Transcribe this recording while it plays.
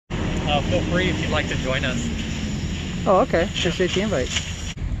Feel free if you'd like to join us. Oh, okay. Appreciate the invite.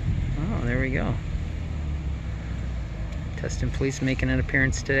 Oh, there we go. Tustin Police making an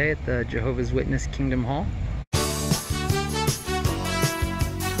appearance today at the Jehovah's Witness Kingdom Hall.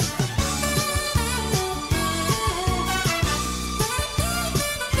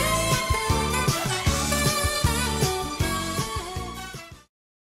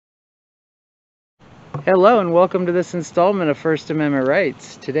 Hello and welcome to this installment of First Amendment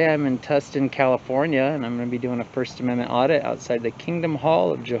Rights. Today I'm in Tustin, California, and I'm going to be doing a First Amendment audit outside the Kingdom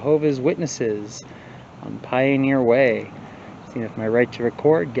Hall of Jehovah's Witnesses on Pioneer Way. Seeing if my right to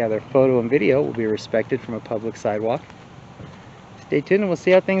record, gather photo and video will be respected from a public sidewalk. Stay tuned and we'll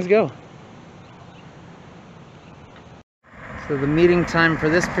see how things go. So the meeting time for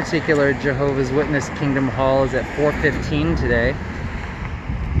this particular Jehovah's Witness Kingdom Hall is at 4:15 today.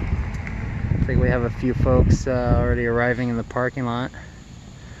 I think we have a few folks already arriving in the parking lot.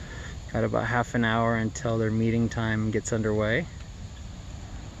 Got about half an hour until their meeting time gets underway.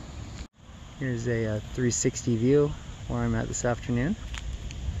 Here's a 360 view where I'm at this afternoon.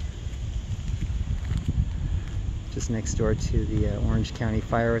 Just next door to the Orange County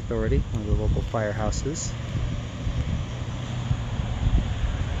Fire Authority, one of the local firehouses.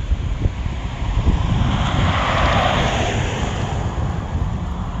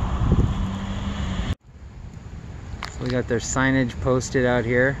 We got their signage posted out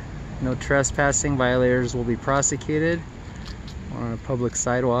here. No trespassing, violators will be prosecuted. We're on a public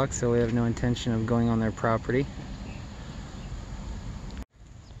sidewalk, so we have no intention of going on their property.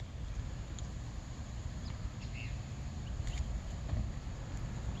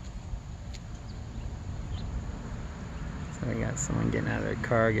 So we got someone getting out of their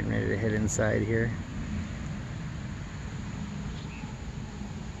car, getting ready to head inside here.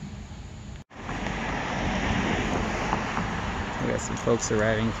 We got some folks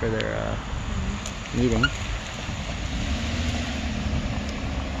arriving for their meeting.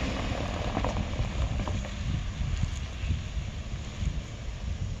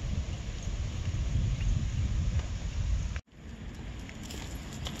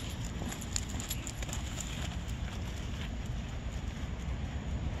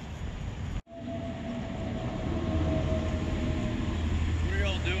 What are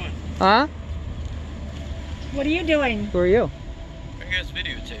y'all doing? Huh? What are you doing? Who are you? You guys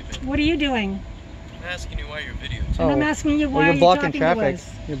videotaping. What are you doing? I'm asking you why you're videotaping. Oh. And I'm asking you Well, why you're are blocking you talking traffic. to us?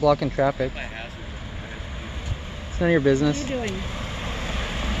 You're blocking traffic. My hazard. It's none of your What are business. you doing?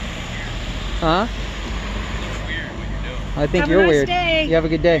 Huh? Looks weird what you're doing. I think Have a you're nice weird. day. You have a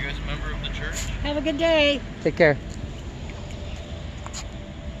good You day. guys a member of the church? Have a good day. Take care.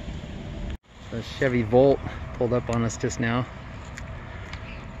 The Chevy Volt pulled up on us just now.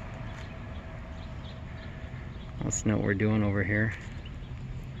 Let's know what we're doing over here.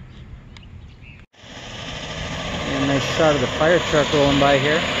 And a nice shot of the fire truck rolling by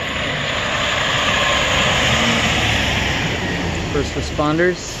here. First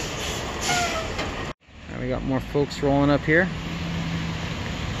responders. We got more folks rolling up here.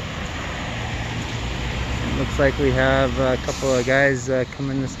 It looks like we have a couple of guys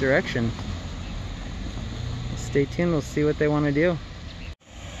coming this direction. Stay tuned, we'll see what they want to do.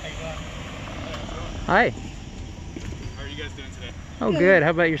 Hi. How are you guys doing today? Oh, good. How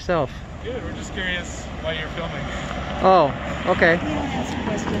about yourself? Good. We're just curious why you're filming. Oh, okay. We don't answer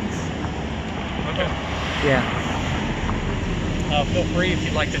questions. Okay. Yeah. Feel free if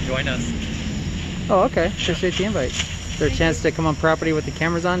you'd like to join us. Oh, okay. Appreciate the invite. Is there a chance to come on property with the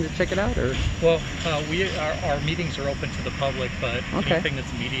cameras on to check it out, or? Well, our meetings are open to the public, but Okay. anything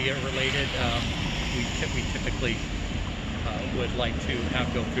that's media related, we typically would like to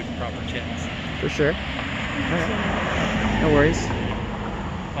have go through the proper channels. For sure. Alright. No worries.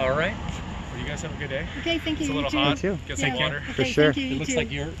 All right. Well, you guys have a good day. Okay, thank you. It's a little you hot. too. Get some Yeah. water. Okay, For sure. Thank you, It you looks too.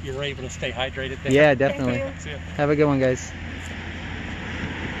 like you're able to stay hydrated there. Yeah, definitely. Thank See ya. Have a good one, guys.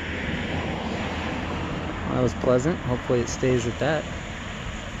 Well, that was pleasant. Hopefully it stays at that.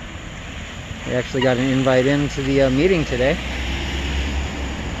 We actually got an invite into the meeting today.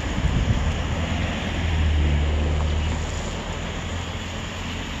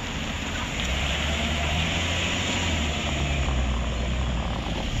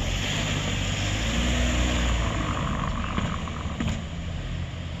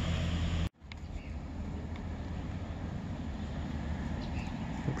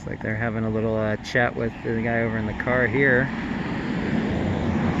 Looks like they're having a little chat with the guy over in the car here.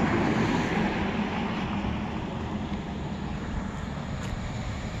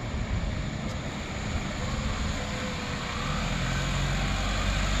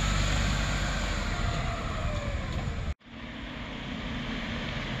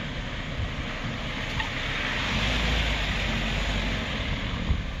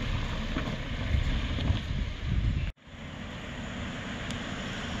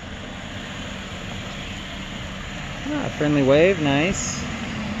 Friendly wave, nice.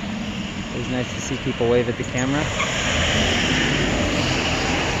 It's nice to see people wave at the camera.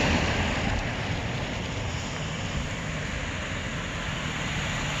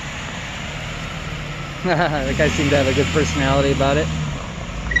 That guy seemed to have a good personality about it.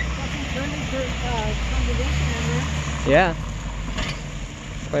 Yeah.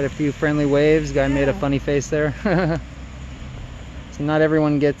 Quite a few friendly waves. Guy made a funny face there. So not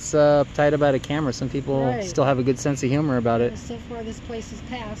everyone gets uptight about a camera. Some people still have a good sense of humor about it. So far this place has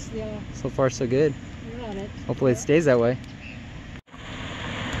passed. So far so good. Got it. Hopefully it stays that way.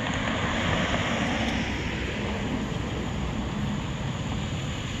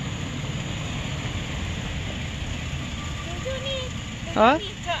 Huh?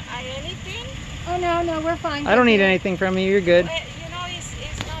 Anything? Oh no, we're fine. I don't need anything from you. You're good. You know,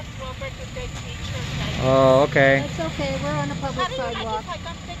 it's not proper to take pictures. Oh, okay. It's okay. We're on a public How do you like sidewalk. if I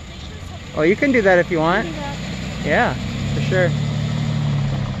come take pictures? Oh, you can do that if you want. Do that. Yeah, for sure.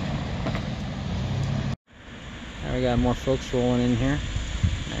 Now we got more folks rolling in here.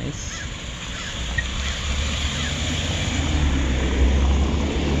 Nice.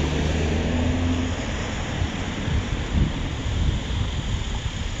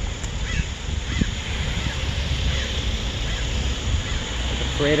 The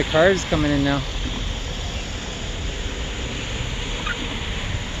parade of cars coming in now.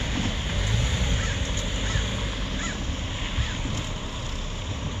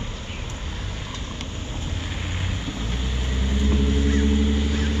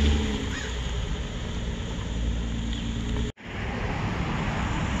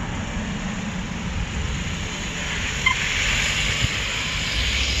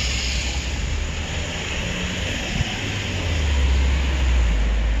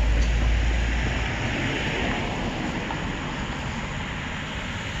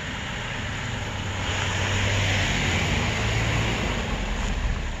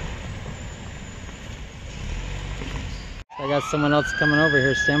 I got someone else coming over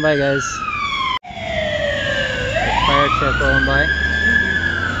here. Stand by, guys. Fire truck rolling by.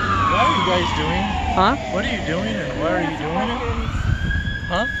 What are you guys doing? Huh? What are you doing and why are you doing it?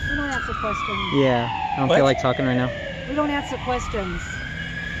 Huh? We don't answer questions. Yeah, I don't What? feel like talking right now. We don't answer questions.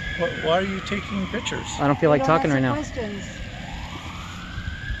 Why are you taking pictures? I don't feel like We don't talking right answer now. Questions.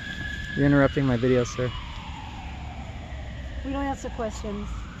 You're interrupting my video, sir. We don't answer questions.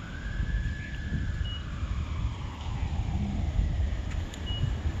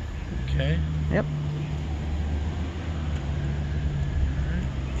 Okay. Yep.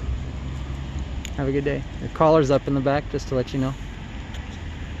 Have a good day. Your collar's up in the back, just to let you know.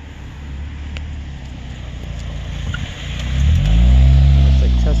 Looks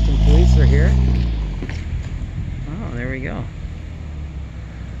like Tustin police are here. Oh, there we go.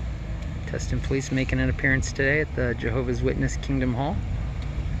 Tustin police making an appearance today at the Jehovah's Witness Kingdom Hall.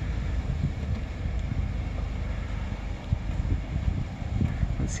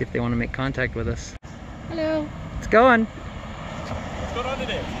 Let's see if they want to make contact with us. Hello. It's going. What's going on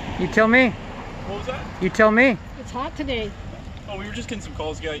today? You tell me. What was that? You tell me. It's hot today. Oh, we were just getting some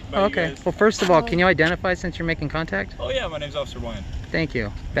calls by you Okay. guys. Well, first of all, can you identify since you're making contact? Oh yeah, my name's Officer Wyan. Thank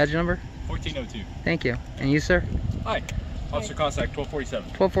you. Badge number? 1402. Thank you. And you, sir? Hi. Officer Contact 1247.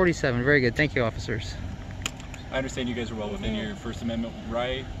 1247. Very good. Thank you, officers. I understand you guys are well within your First Amendment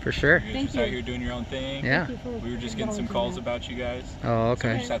right. For sure. You guys Thank just you. out here doing your own thing. Yeah. Thank you for We were just getting some calls about you guys. Oh, So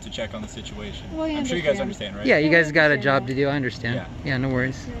we okay. just have to check on the situation. Well, I I'm sure you guys understand. understand, right? Yeah, you Yeah, I guys got a understand job that. to do. I understand. Yeah. Yeah, no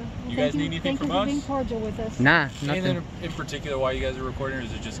worries. Yeah. Well, You thank guys need anything from Thank you for being us? cordial with us. Nah, Anything nothing. in particular why you guys are recording, or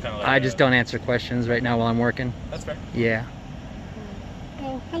is it just kind of like I just don't answer questions right now while I'm working. That's fair. Yeah.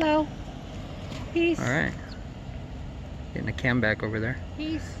 Oh, hello. Peace. All right. Getting a cam back over there.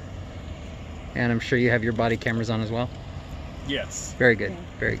 Peace. And I'm sure you have your body cameras on as well. Yes. Very good. Okay.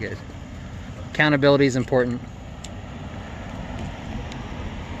 Very good. Accountability is important.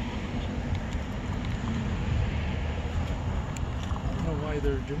 I don't know why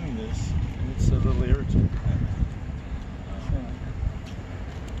they're doing this. It's a little irritating.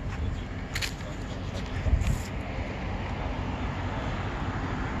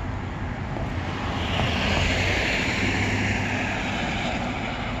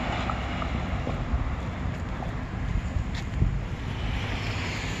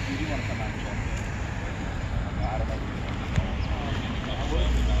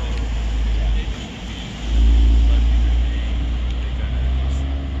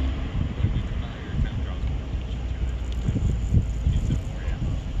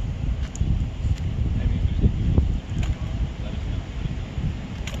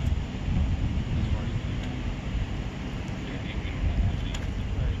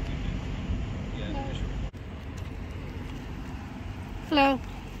 Hello.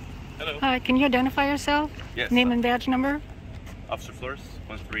 Hello. Hi, can you identify yourself? Yes. Name and badge number? Officer Flores,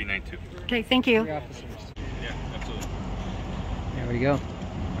 1392. Okay, thank you. Yeah, absolutely. There we go.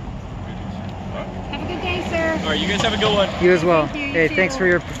 Have a good day, sir. All right, you guys have a good one. You as well. Thank you, you Hey, too. thanks for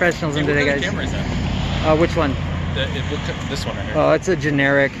your professionalism today, guys. Camera is that? Which one? This one right here. Oh, it's a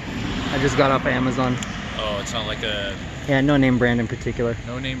generic. I just got off Amazon. Oh, it's not like a Yeah, no name brand in particular.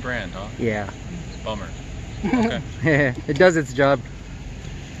 no-name brand, huh? Yeah. Bummer. Okay. It does its job.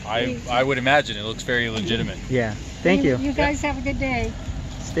 I would imagine it looks very legitimate. Yeah. Thank you. You guys have a good day.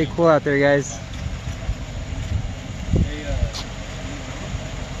 Stay cool out there, guys.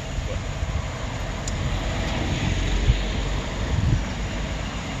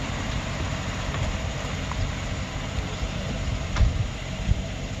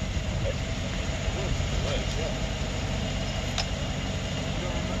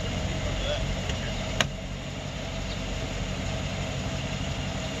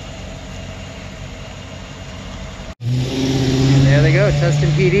 And there they go, Tustin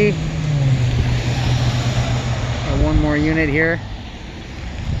PD. Got one more unit here.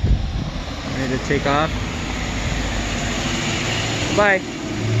 Ready to take off. Bye.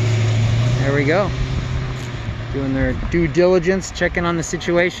 There we go. Doing their due diligence, checking on the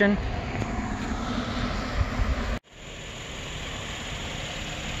situation.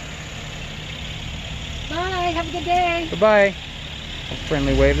 Bye, have a good day. Goodbye. A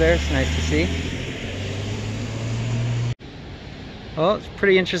friendly wave there, it's nice to see. Well, it's a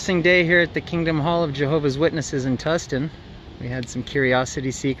pretty interesting day here at the Kingdom Hall of Jehovah's Witnesses in Tustin. We had some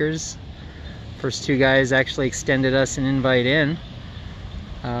curiosity seekers. First two guys actually extended us an invite in,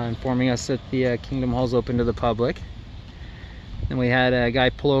 informing us that the Kingdom Hall's open to the public. Then we had a guy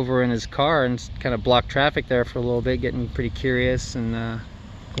pull over in his car and kind of block traffic there for a little bit, getting pretty curious and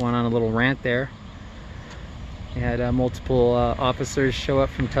going on a little rant there. We had multiple officers show up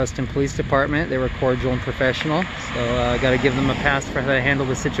from Tustin Police Department. They were cordial and professional, so I got to give them a pass for how they handled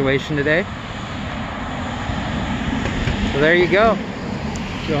the situation today. So there you go,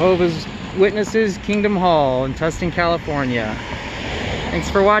 Jehovah's Witnesses Kingdom Hall in Tustin, California. Thanks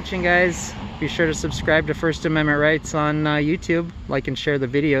for watching, guys. Be sure to subscribe to First Amendment Rights on YouTube, like and share the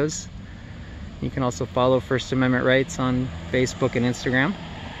videos. You can also follow First Amendment Rights on Facebook and Instagram.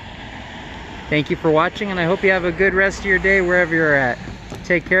 Thank you for watching, and I hope you have a good rest of your day wherever you're at.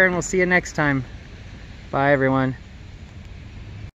 Take care, and we'll see you next time. Bye, everyone.